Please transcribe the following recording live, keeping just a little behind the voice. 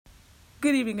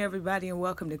Good evening, everybody, and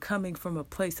welcome to Coming from a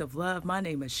Place of Love. My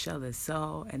name is Shella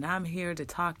Soul, and I'm here to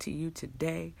talk to you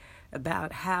today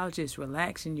about how just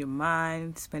relaxing your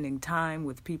mind, spending time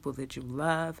with people that you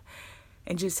love,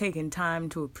 and just taking time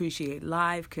to appreciate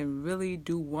life can really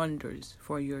do wonders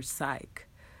for your psyche.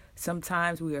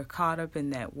 Sometimes we are caught up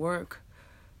in that work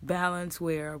balance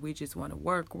where we just want to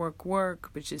work,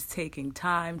 but just taking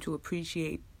time to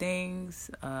appreciate things,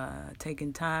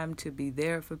 taking time to be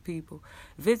there for people,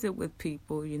 visit with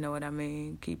people, you know what I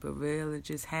mean, keep it real and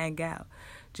just hang out,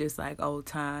 just like old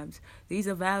times. These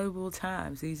are valuable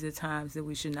times. These are times that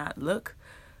we should not look,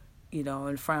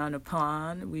 and frown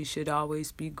upon. We should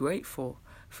always be grateful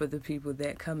for the people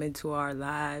that come into our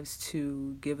lives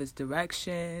to give us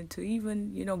direction, to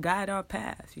even, guide our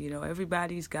path.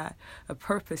 Everybody's got a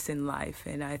purpose in life.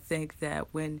 And I think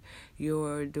that when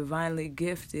you're divinely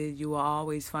gifted, you will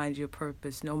always find your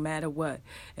purpose no matter what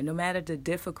and no matter the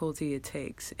difficulty it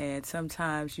takes. And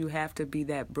sometimes you have to be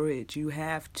that bridge. You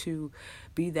have to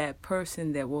be that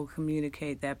person that will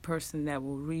communicate, that person that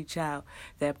will reach out,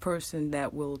 that person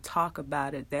that will talk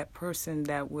about it, that person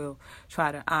that will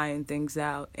try to iron things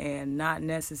out, and not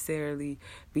necessarily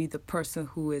be the person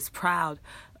who is proud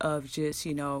of just,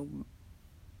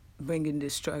 bringing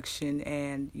destruction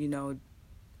and,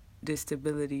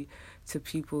 disability to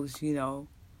people's,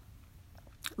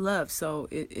 love. So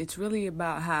it's really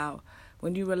about how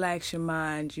when you relax your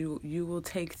mind, you will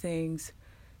take things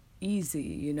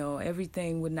easy,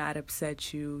 everything would not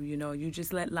upset you, you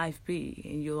just let life be,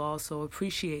 and you'll also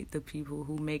appreciate the people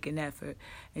who make an effort,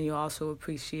 and you also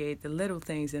appreciate the little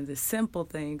things and the simple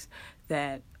things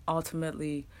that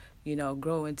ultimately,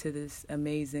 grow into this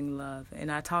amazing love.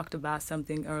 And I talked about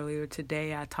something earlier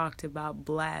today. I talked about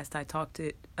blast. I talked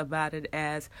about it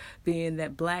as being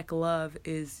that black love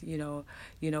is,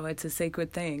 it's a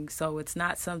sacred thing. So it's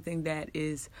not something that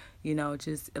is,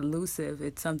 just elusive.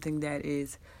 It's something that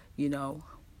is,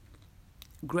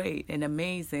 great and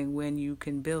amazing when you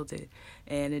can build it.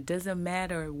 And it doesn't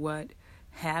matter what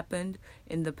happened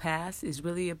in the past. It's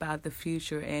really about the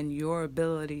future and your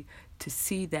ability to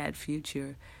see that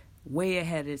future way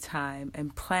ahead of time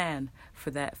and plan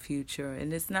for that future.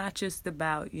 And it's not just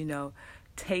about,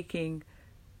 taking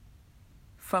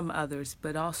from others,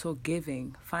 but also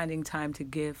giving, finding time to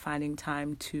give, finding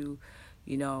time to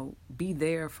be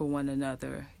there for one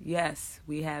another. Yes,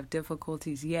 we have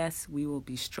difficulties. Yes, we will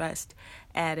be stressed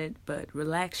at it, but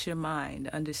relax your mind.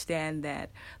 Understand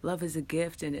that love is a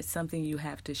gift and it's something you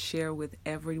have to share with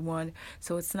everyone.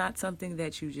 So it's not something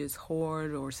that you just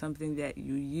hoard or something that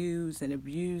you use and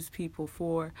abuse people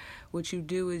for. What you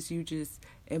do is you just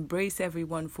embrace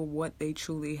everyone for what they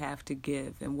truly have to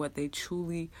give and what they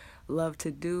truly love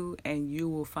to do, and you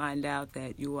will find out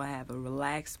that you will have a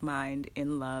relaxed mind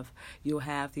in love. You'll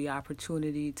have the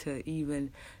opportunity to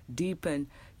even deepen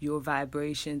your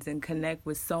vibrations and connect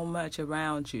with so much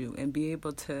around you and be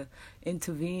able to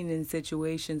intervene in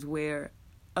situations where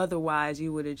otherwise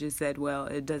you would have just said, well,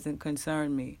 it doesn't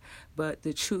concern me. But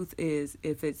the truth is,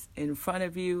 if it's in front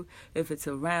of you, if it's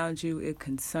around you, it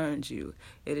concerns you.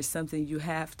 It is something you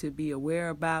have to be aware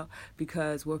about,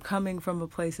 because we're coming from a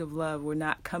place of love. We're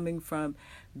not coming from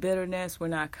bitterness. We're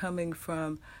not coming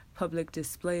from public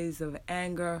displays of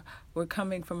anger. We're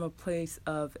coming from a place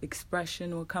of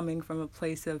expression. We're coming from a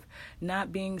place of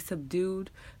not being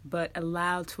subdued, but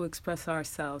allowed to express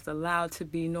ourselves, allowed to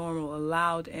be normal,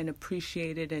 allowed and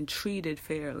appreciated and treated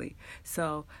fairly.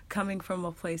 So coming from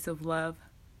a place of love,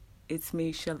 it's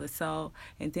me, Shella Soul,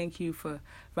 and thank you for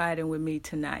riding with me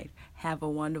tonight. Have a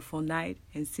wonderful night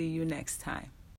and see you next time.